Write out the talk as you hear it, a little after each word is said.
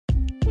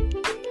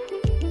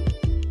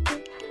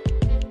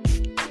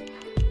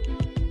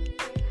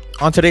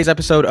On today's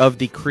episode of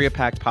the Career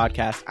Pact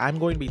podcast, I'm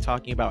going to be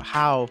talking about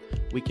how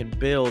we can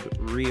build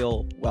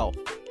real wealth.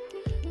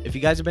 If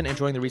you guys have been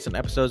enjoying the recent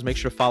episodes, make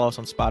sure to follow us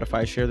on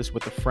Spotify, share this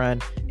with a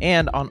friend,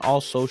 and on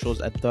all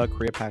socials at the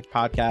Career Pact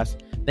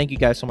podcast. Thank you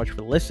guys so much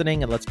for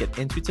listening, and let's get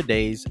into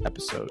today's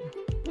episode.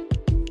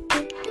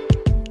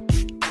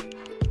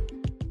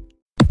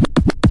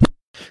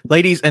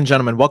 Ladies and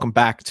gentlemen, welcome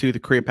back to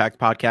the Career Pact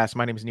podcast.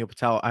 My name is Neil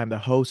Patel. I'm the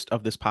host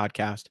of this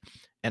podcast.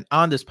 And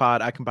on this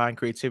pod, I combine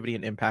creativity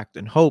and impact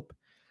and hope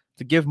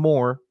to give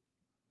more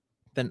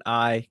than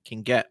I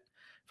can get.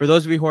 For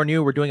those of you who are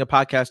new, we're doing a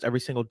podcast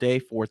every single day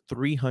for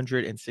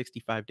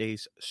 365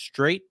 days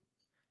straight.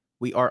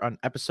 We are on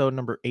episode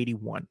number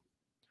 81.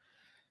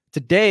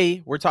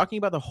 Today, we're talking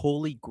about the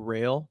holy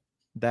grail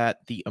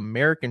that the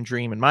American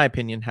dream, in my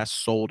opinion, has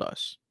sold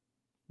us: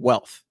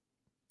 wealth.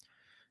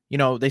 You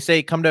know, they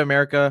say come to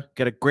America,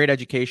 get a great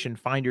education,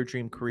 find your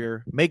dream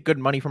career, make good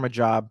money from a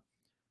job,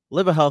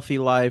 live a healthy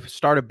life,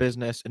 start a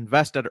business,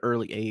 invest at an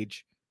early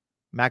age,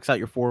 max out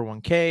your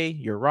 401k,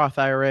 your Roth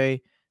IRA,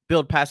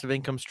 build passive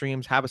income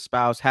streams, have a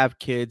spouse, have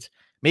kids,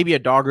 maybe a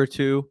dog or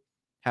two,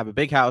 have a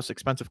big house,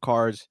 expensive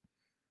cars,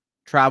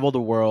 travel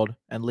the world,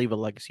 and leave a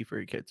legacy for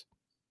your kids.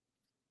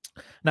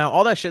 Now,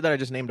 all that shit that I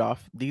just named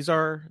off, these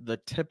are the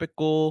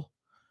typical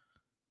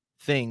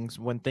things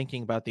when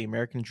thinking about the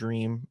American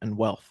dream and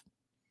wealth.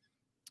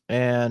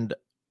 And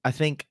I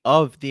think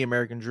of the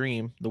American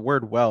dream, the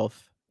word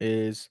wealth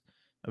is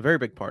a very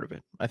big part of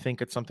it. I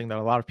think it's something that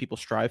a lot of people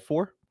strive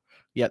for,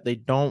 yet they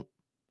don't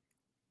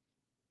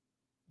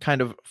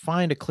kind of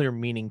find a clear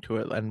meaning to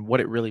it and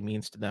what it really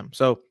means to them.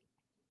 So,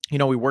 you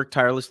know, we work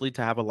tirelessly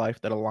to have a life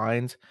that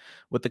aligns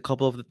with a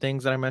couple of the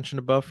things that I mentioned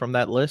above from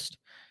that list.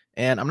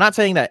 And I'm not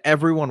saying that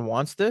everyone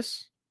wants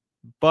this,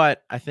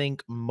 but I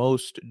think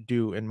most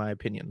do, in my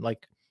opinion.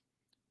 Like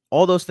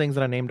all those things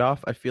that I named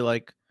off, I feel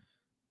like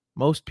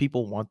most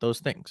people want those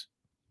things.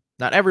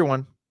 Not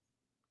everyone,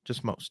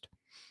 just most.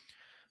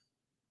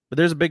 But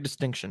there's a big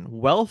distinction.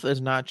 Wealth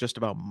is not just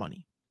about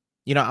money.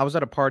 You know, I was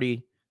at a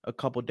party a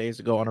couple of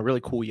days ago on a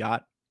really cool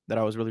yacht that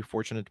I was really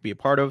fortunate to be a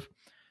part of.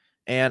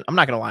 And I'm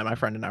not going to lie, my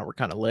friend and I were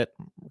kind of lit,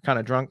 kind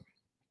of drunk.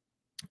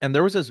 And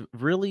there was this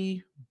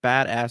really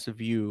badass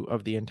view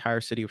of the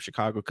entire city of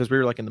Chicago because we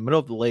were like in the middle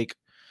of the lake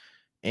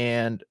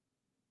and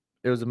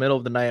it was the middle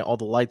of the night. All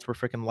the lights were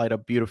freaking light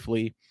up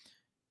beautifully.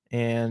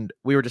 And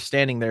we were just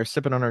standing there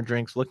sipping on our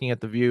drinks, looking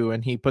at the view.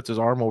 And he puts his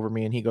arm over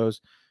me and he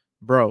goes,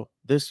 "Bro,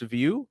 this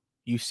view,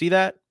 you see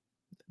that?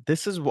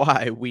 This is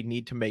why we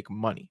need to make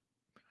money."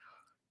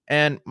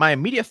 And my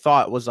immediate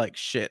thought was like,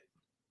 shit,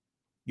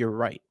 you're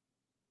right.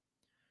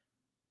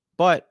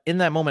 But in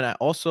that moment, I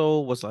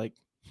also was like,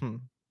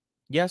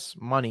 yes,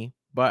 money,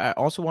 but I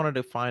also wanted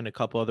to find a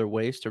couple other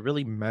ways to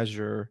really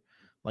measure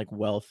like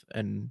wealth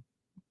and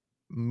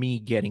me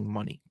getting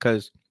money.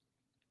 Because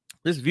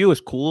this view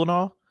is cool and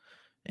all,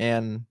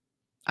 and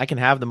I can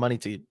have the money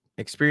to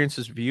experience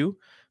this view,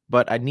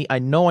 but I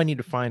know I need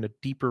to find a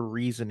deeper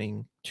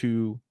reasoning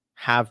to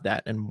have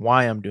that and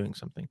why I'm doing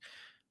something.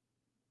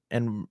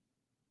 And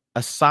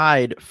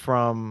aside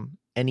from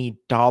any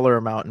dollar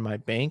amount in my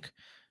bank,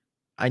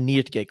 I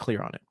needed to get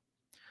clear on it.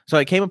 So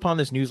I came upon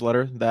this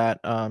newsletter that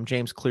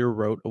James Clear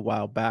wrote a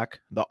while back,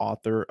 the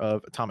author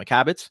of Atomic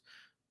Habits.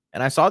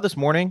 And I saw it this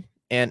morning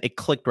and it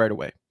clicked right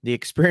away. The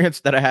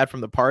experience that I had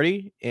from the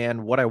party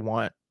and what I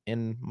want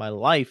in my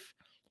life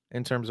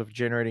in terms of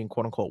generating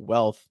quote unquote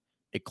wealth,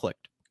 it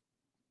clicked.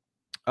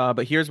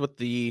 But here's what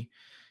the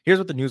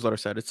newsletter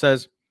said. It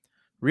says,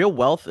 real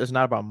wealth is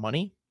not about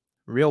money.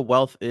 Real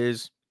wealth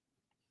is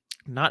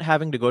not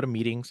having to go to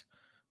meetings,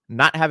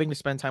 not having to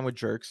spend time with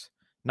jerks,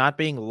 not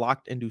being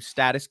locked into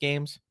status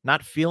games,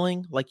 not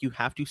feeling like you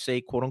have to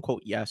say quote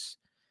unquote yes,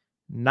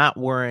 not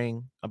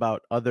worrying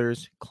about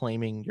others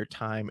claiming your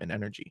time and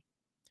energy.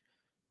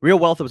 Real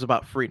wealth is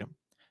about freedom.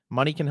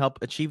 Money can help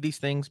achieve these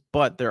things,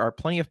 but there are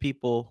plenty of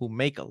people who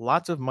make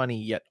lots of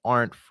money yet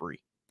aren't free.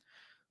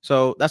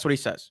 So that's what he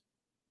says.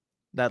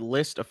 That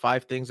list of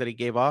 5 things that he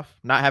gave off: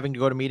 not having to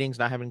go to meetings,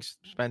 not having to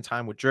spend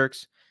time with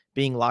jerks,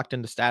 being locked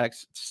into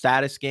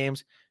status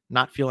games,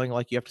 not feeling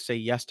like you have to say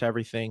yes to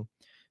everything,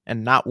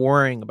 and not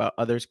worrying about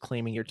others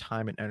claiming your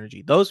time and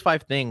energy. Those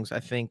 5 things,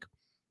 I think,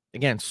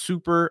 again,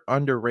 super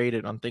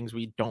underrated on things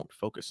we don't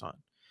focus on.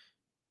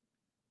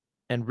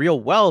 And real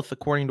wealth,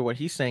 according to what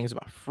he's saying, is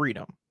about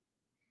freedom,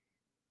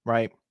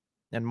 right?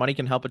 And money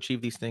can help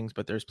achieve these things,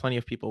 but there's plenty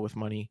of people with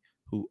money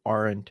who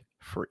aren't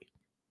free.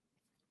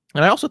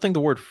 And I also think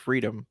the word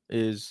freedom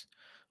is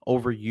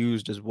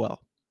overused as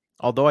well.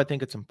 Although I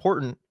think it's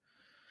important,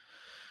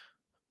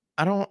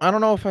 I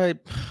don't know if I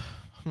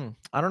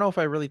I don't know if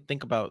I really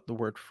think about the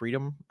word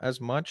freedom as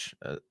much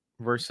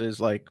versus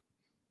like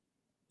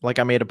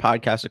I made a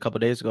podcast a couple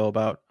of days ago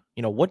about,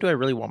 you know, what do I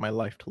really want my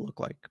life to look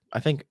like? I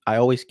think I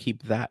always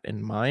keep that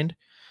in mind.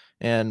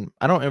 And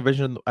I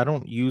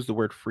don't use the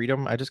word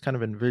freedom. I just kind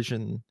of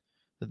envision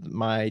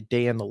my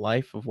day in the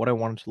life of what I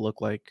want it to look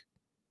like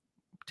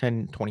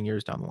 10, 20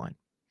 years down the line.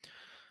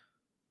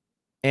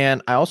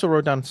 And I also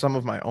wrote down some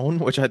of my own,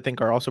 which I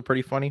think are also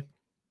pretty funny.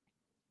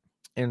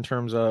 in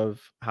terms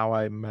of how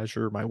I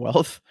measure my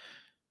wealth.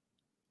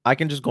 I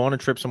can just go on a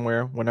trip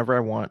somewhere whenever I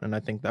want, and I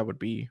think that would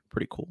be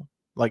pretty cool.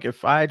 Like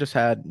if I just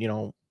had,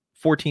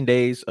 14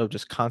 days of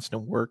just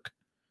constant work,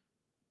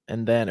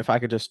 and then if I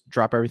could just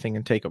drop everything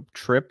and take a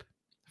trip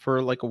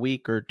for like a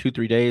week or 2,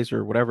 3 days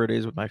or whatever it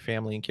is with my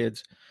family and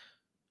kids,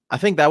 I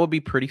think that would be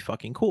pretty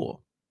fucking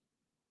cool.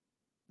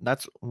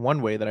 That's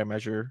one way that I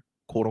measure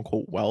quote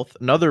unquote wealth.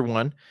 Another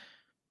one,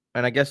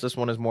 and I guess this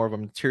one is more of a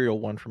material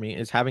one for me,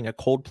 is having a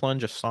cold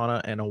plunge, a sauna,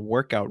 and a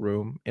workout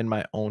room in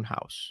my own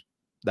house.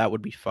 That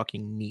would be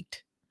fucking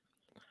neat.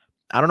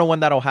 I don't know when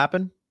that'll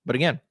happen, but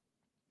again,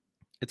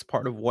 it's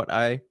part of what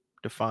I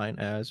define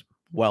as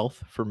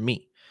wealth for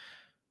me.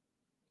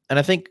 And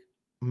I think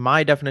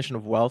my definition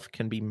of wealth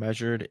can be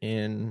measured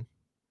in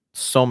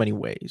so many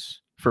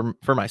ways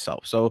for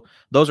myself. So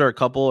those are a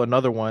couple.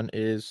 Another one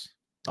is,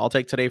 I'll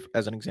take today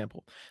as an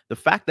example. The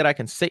fact that I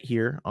can sit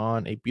here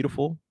on a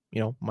beautiful,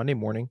 Monday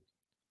morning,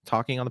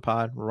 talking on the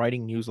pod,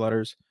 writing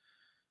newsletters,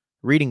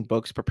 reading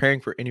books,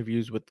 preparing for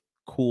interviews with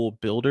cool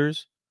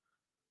builders.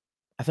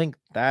 I think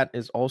that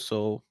is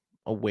also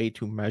a way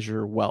to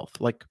measure wealth.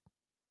 Like,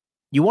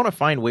 you want to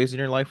find ways in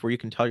your life where you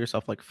can tell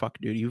yourself, like, fuck,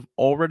 dude, you've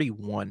already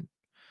won.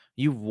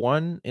 You've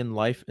won in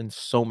life in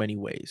so many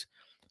ways.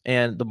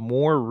 And the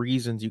more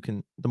reasons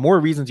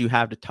you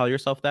have to tell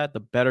yourself that, the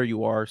better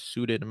you are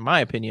suited, in my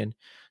opinion,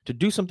 to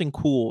do something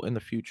cool in the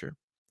future.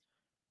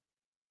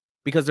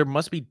 Because there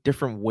must be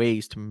different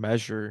ways to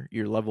measure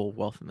your level of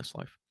wealth in this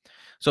life.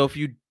 So if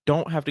you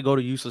don't have to go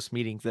to useless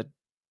meetings that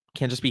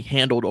can just be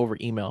handled over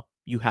email,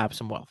 you have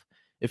some wealth.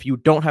 If you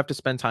don't have to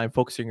spend time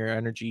focusing your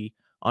energy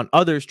on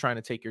others trying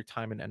to take your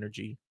time and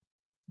energy,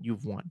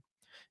 you've won.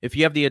 If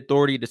you have the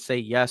authority to say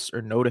yes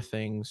or no to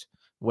things,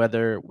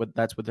 whether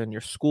that's within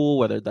your school,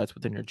 whether that's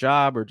within your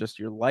job or just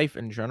your life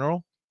in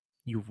general,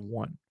 you've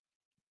won.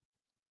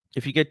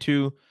 If you get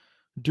to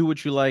do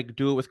what you like,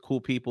 do it with cool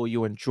people,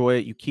 you enjoy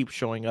it, you keep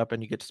showing up,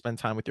 and you get to spend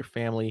time with your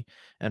family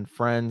and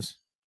friends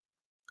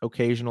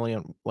occasionally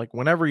and like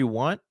whenever you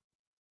want,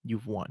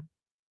 you've won.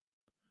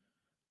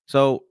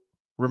 So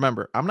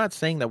remember, I'm not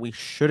saying that we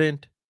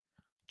shouldn't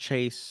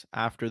chase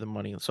after the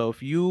money. So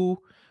if you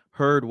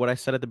heard what I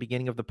said at the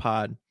beginning of the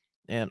pod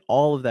and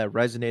all of that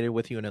resonated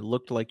with you and it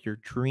looked like your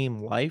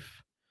dream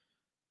life,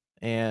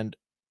 and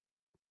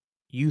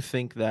you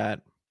think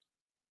that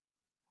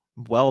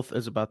wealth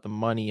is about the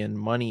money and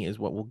money is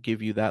what will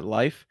give you that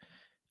life,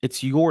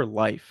 it's your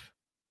life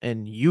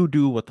and you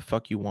do what the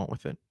fuck you want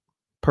with it.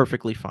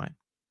 Perfectly fine.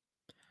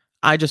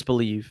 I just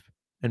believe,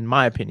 in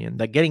my opinion,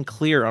 that getting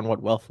clear on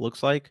what wealth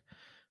looks like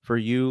for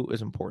you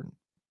is important.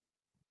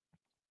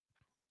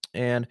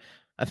 And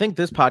I think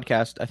this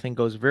podcast,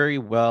 goes very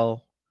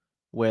well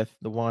with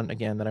the one,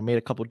 again, that I made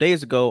a couple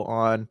days ago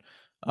on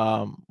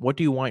what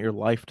do you want your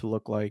life to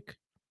look like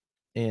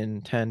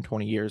in 10,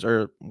 20 years,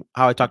 or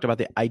how I talked about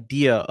the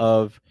idea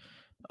of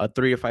a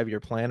 3 or 5 year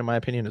plan, in my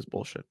opinion, is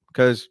bullshit.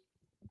 Because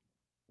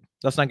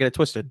let's not get it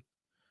twisted.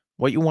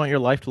 What you want your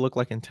life to look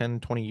like in 10,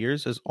 20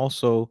 years is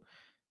also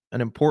an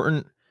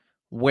important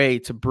way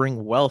to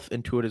bring wealth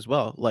into it as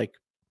well. Like,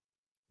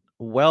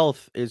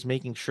 wealth is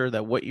making sure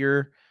that what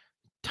your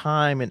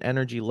time and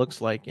energy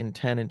looks like in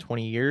 10 and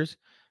 20 years,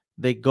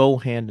 they go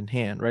hand in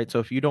hand, right? So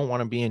if you don't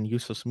want to be in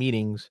useless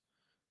meetings,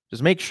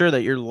 just make sure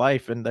that your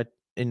life and that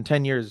in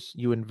 10 years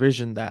you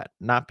envision that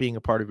not being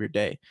a part of your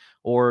day.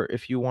 Or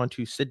if you want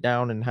to sit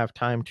down and have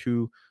time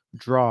to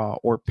draw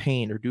or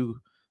paint or do,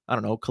 I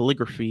don't know,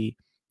 calligraphy,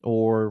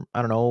 or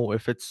I don't know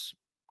if it's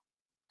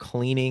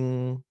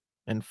cleaning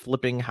and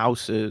flipping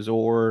houses,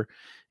 or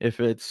if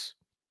it's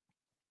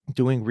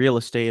doing real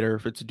estate, or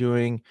if it's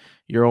doing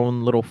your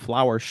own little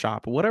flower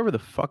shop, whatever the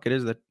fuck it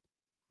is that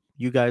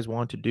you guys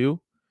want to do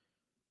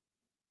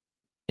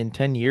in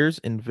 10 years,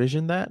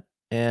 envision that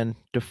and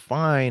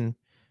define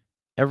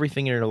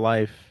everything in your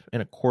life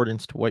in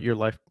accordance to what you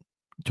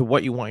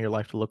want your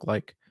life to look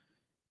like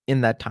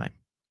in that time,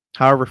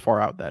 however far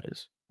out that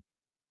is.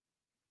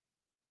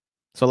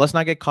 So let's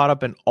not get caught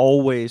up in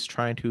always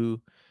trying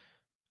to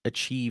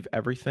achieve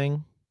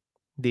everything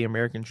the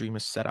American dream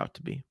is set out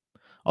to be.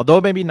 Although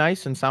it may be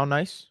nice and sound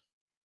nice,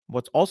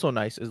 what's also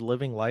nice is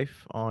living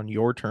life on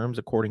your terms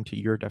according to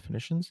your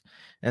definitions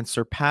and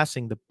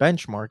surpassing the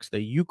benchmarks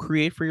that you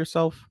create for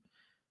yourself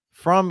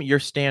from your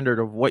standard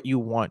of what you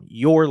want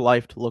your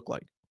life to look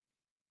like.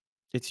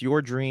 It's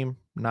your dream,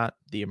 not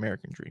the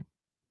American dream.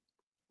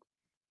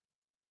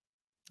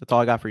 That's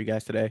all I got for you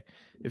guys today.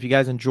 If you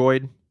guys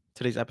enjoyed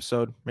today's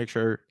episode, make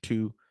sure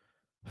to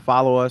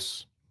follow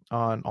us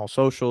on all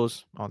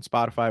socials, on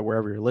Spotify,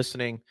 wherever you're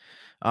listening.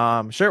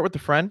 Share it with a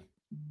friend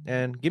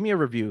and give me a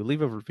review.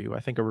 Leave a review. I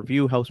think a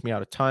review helps me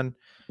out a ton.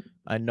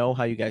 I know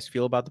how you guys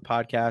feel about the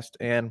podcast.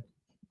 And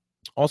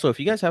also, if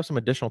you guys have some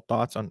additional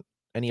thoughts on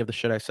any of the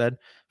shit I said,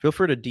 feel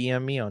free to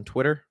DM me on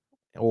Twitter,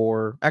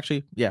 or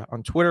actually, yeah,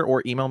 on Twitter,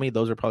 or email me.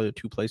 Those are probably the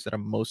two places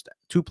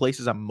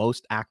I'm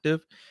most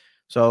active.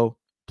 So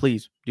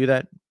please do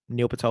that.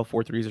 Neil Patel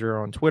 430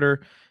 on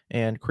Twitter,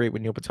 and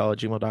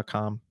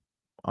createwithneilpatel@gmail.com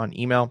on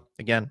email.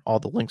 Again, all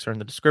the links are in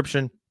the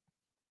description.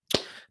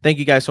 Thank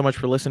you guys so much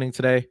for listening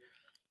today.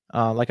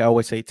 Like I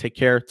always say, take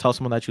care, tell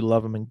someone that you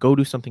love them, and go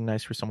do something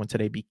nice for someone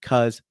today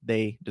because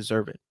they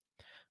deserve it.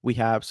 We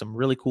have some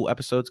really cool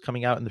episodes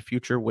coming out in the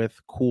future with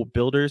cool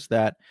builders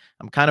that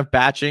I'm kind of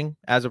batching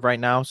as of right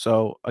now.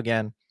 So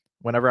again,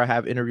 whenever I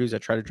have interviews, I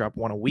try to drop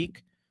one a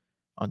week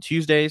on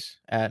Tuesdays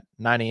at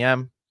 9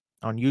 a.m.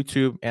 on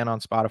YouTube and on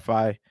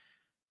Spotify.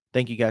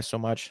 Thank you guys so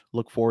much.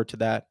 Look forward to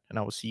that. And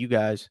I will see you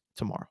guys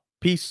tomorrow.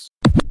 Peace.